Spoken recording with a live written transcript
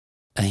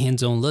a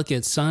hands-on look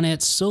at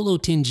Sonnet Solo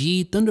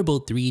 10G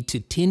Thunderbolt 3 to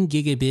 10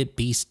 Gigabit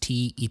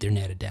MacBase-T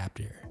Ethernet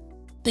adapter.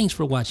 Thanks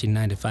for watching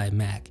 9 to 5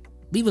 Mac.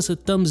 Leave us a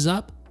thumbs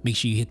up, make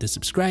sure you hit the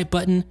subscribe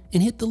button,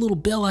 and hit the little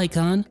bell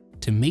icon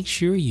to make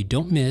sure you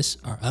don't miss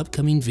our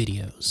upcoming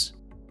videos.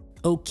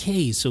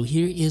 Okay, so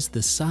here is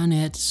the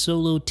Sonnet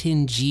Solo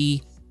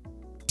 10G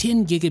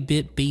 10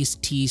 Gigabit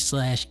MacBase-T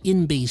 /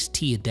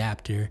 NBase-T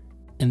adapter,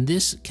 and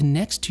this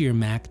connects to your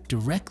Mac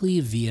directly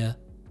via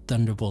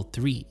Thunderbolt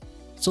 3.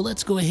 So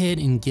let's go ahead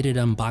and get it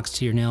unboxed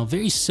here now.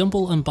 Very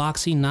simple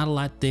unboxing, not a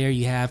lot there.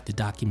 You have the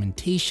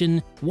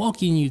documentation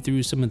walking you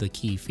through some of the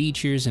key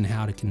features and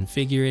how to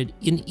configure it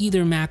in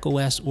either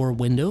macOS or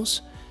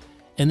Windows.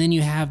 And then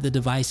you have the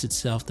device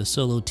itself, the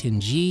Solo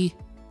 10G.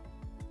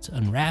 Let's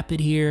unwrap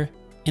it here.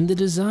 And the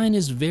design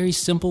is very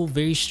simple,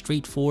 very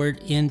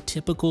straightforward in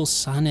typical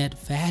Sonnet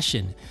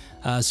fashion.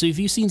 So if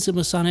you've seen some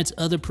of Sonnet's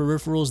other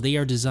peripherals, they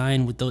are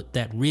designed with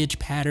that ridge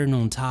pattern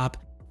on top.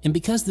 And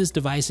because this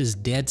device is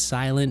dead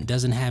silent,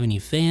 doesn't have any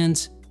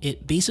fans,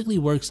 it basically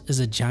works as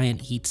a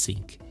giant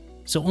heatsink.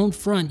 So on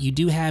front, you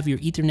do have your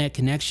Ethernet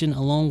connection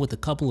along with a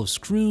couple of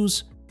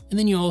screws, and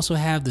then you also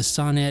have the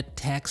Sonnet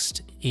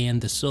text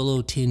and the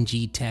Solo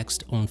 10G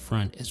text on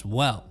front as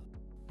well.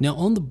 Now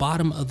on the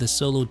bottom of the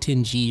Solo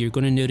 10G, you're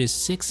going to notice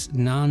 6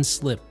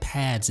 non-slip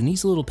pads, and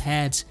these little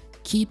pads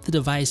keep the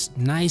device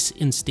nice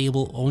and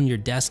stable on your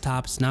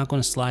desktop. It's not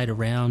going to slide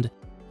around.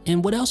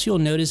 And what else you'll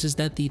notice is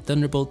that the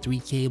Thunderbolt 3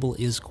 cable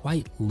is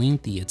quite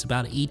lengthy. It's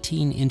about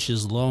 18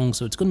 inches long,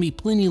 so it's going to be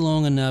plenty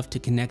long enough to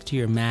connect to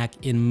your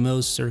Mac in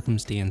most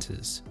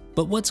circumstances.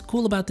 But what's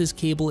cool about this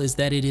cable is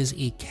that it is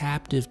a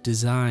captive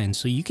design,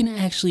 so you can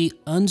actually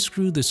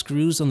unscrew the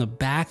screws on the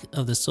back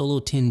of the Solo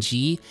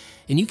 10G,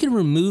 and you can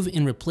remove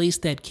and replace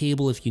that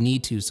cable if you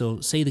need to. So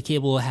say the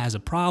cable has a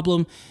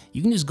problem,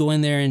 you can just go in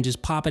there and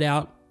just pop it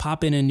out,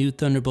 pop in a new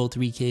Thunderbolt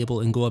 3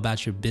 cable and go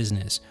about your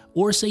business.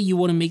 Or say you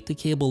want to make the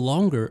cable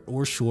longer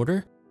or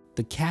shorter,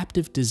 the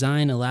captive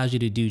design allows you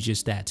to do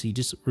just that. So you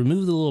just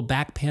remove the little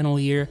back panel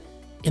here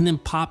and then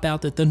pop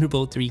out the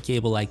Thunderbolt 3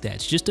 cable like that.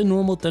 It's just a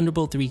normal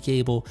Thunderbolt 3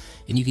 cable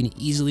and you can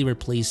easily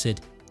replace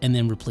it and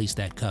then replace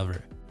that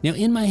cover. Now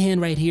in my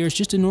hand right here is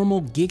just a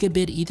normal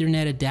Gigabit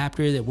Ethernet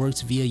adapter that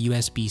works via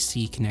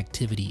USB-C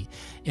connectivity.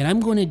 And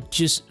I'm going to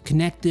just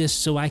connect this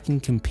so I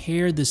can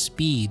compare the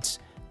speeds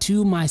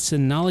to my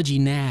Synology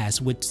NAS,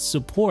 which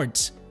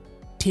supports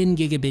 10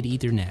 Gigabit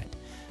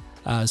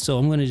Ethernet. So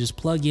I'm going to just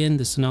plug in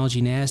the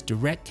Synology NAS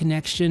direct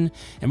connection,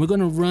 and we're going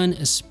to run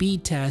a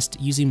speed test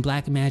using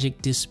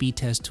Blackmagic Disk Speed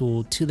Test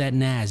tool to that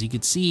NAS. You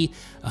could see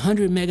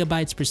 100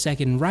 megabytes per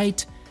second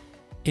write,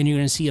 and you're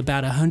going to see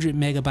about 100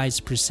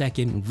 megabytes per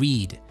second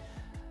read.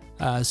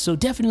 So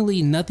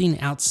definitely nothing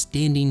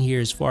outstanding here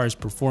as far as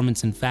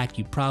performance. In fact,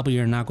 you probably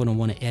are not going to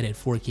want to edit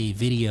 4K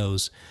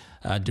videos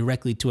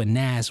directly to a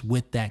NAS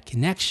with that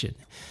connection.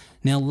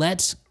 Now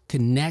let's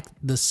connect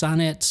the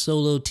Sonnet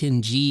Solo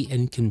 10G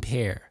and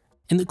compare.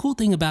 And the cool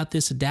thing about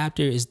this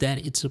adapter is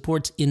that it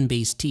supports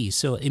NBase-T.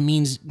 So it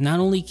means not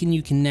only can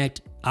you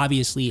connect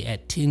obviously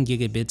at 10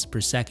 gigabits per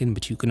second,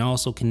 but you can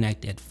also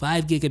connect at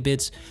 5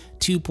 gigabits,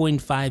 2.5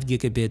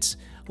 gigabits,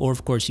 or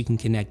of course you can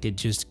connect at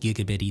just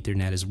Gigabit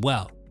Ethernet as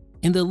well.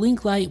 And the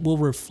link light will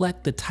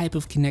reflect the type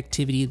of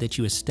connectivity that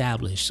you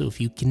establish. So if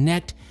you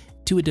connect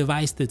to a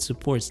device that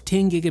supports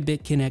 10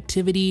 gigabit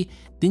connectivity,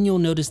 then you'll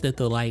notice that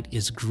the light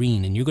is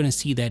green, and you're going to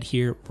see that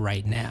here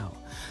right now.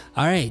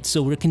 All right,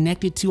 so we're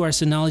connected to our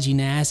Synology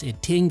NAS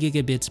at 10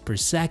 gigabits per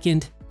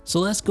second. So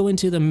let's go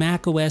into the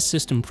macOS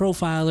system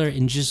profiler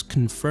and just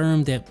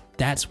confirm that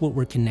that's what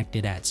we're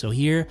connected at. So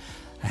here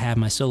I have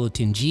my Solo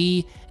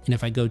 10G, and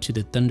if I go to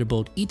the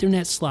Thunderbolt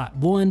Ethernet slot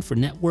 1 for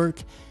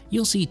network,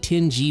 you'll see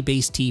 10G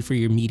MacBase-T for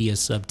your media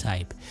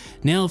subtype.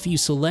 Now, if you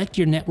select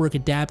your network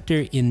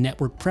adapter in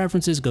Network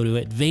Preferences, go to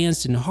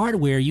Advanced and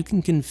Hardware, you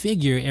can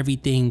configure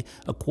everything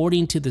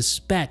according to the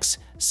specs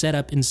set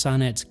up in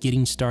Sonnet's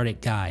Getting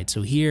Started Guide.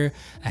 So here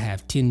I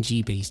have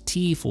 10G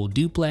MacBase-T full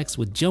duplex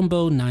with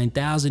jumbo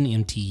 9000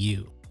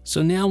 MTU.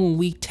 So now when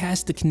we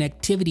test the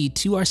connectivity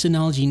to our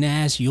Synology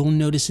NAS, you'll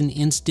notice an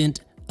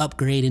instant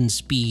upgrade in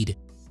speed,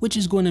 which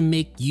is going to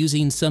make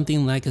using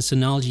something like a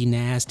Synology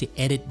NAS to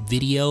edit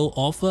video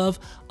off of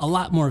a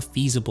lot more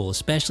feasible,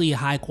 especially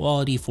high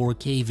quality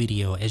 4K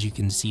video, as you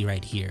can see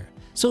right here.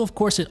 So of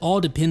course it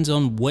all depends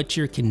on what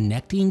you're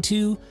connecting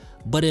to,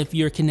 but if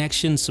your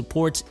connection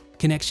supports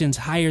connections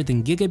higher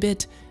than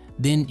gigabit,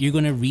 then you're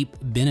going to reap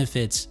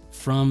benefits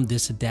from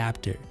this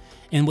adapter.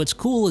 And what's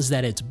cool is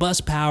that it's bus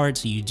powered,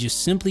 so you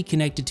just simply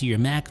connect it to your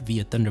Mac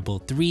via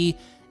Thunderbolt 3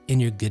 and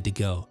you're good to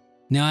go.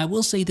 Now I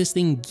will say this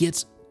thing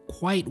gets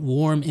quite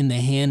warm in the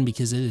hand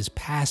because it is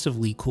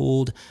passively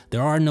cooled.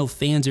 There are no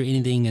fans or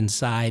anything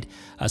inside,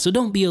 so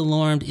don't be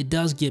alarmed. It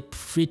does get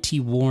pretty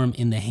warm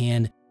in the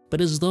hand,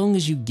 but as long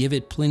as you give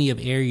it plenty of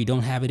air, you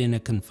don't have it in a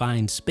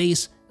confined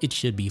space, it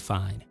should be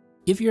fine.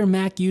 If you're a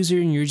Mac user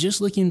and you're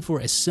just looking for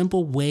a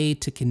simple way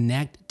to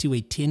connect to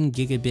a 10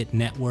 gigabit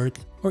network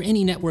or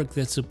any network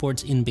that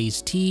supports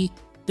NBase-T,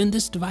 then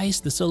this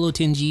device, the Solo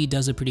 10G,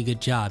 does a pretty good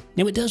job.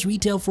 Now it does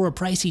retail for a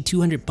pricey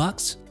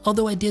 $200,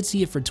 although I did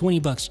see it for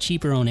 $20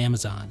 cheaper on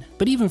Amazon.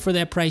 But even for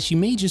that price, you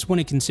may just want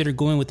to consider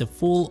going with a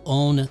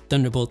full-on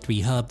Thunderbolt 3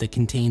 hub that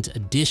contains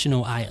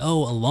additional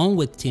I/O along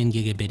with 10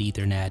 Gigabit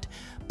Ethernet.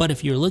 But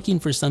if you're looking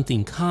for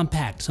something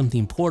compact,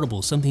 something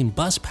portable, something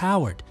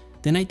bus-powered,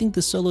 then I think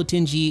the Solo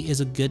 10G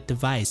is a good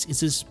device.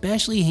 It's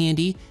especially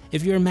handy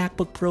if you're a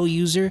MacBook Pro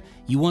user,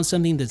 you want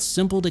something that's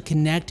simple to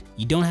connect,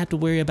 you don't have to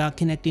worry about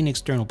connecting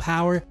external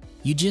power,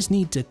 you just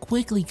need to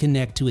quickly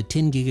connect to a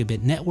 10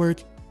 Gigabit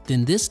network,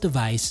 then this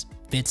device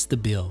fits the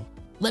bill.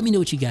 Let me know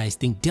what you guys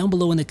think down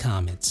below in the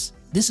comments.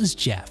 This is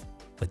Jeff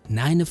with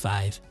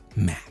 9to5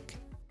 Mac.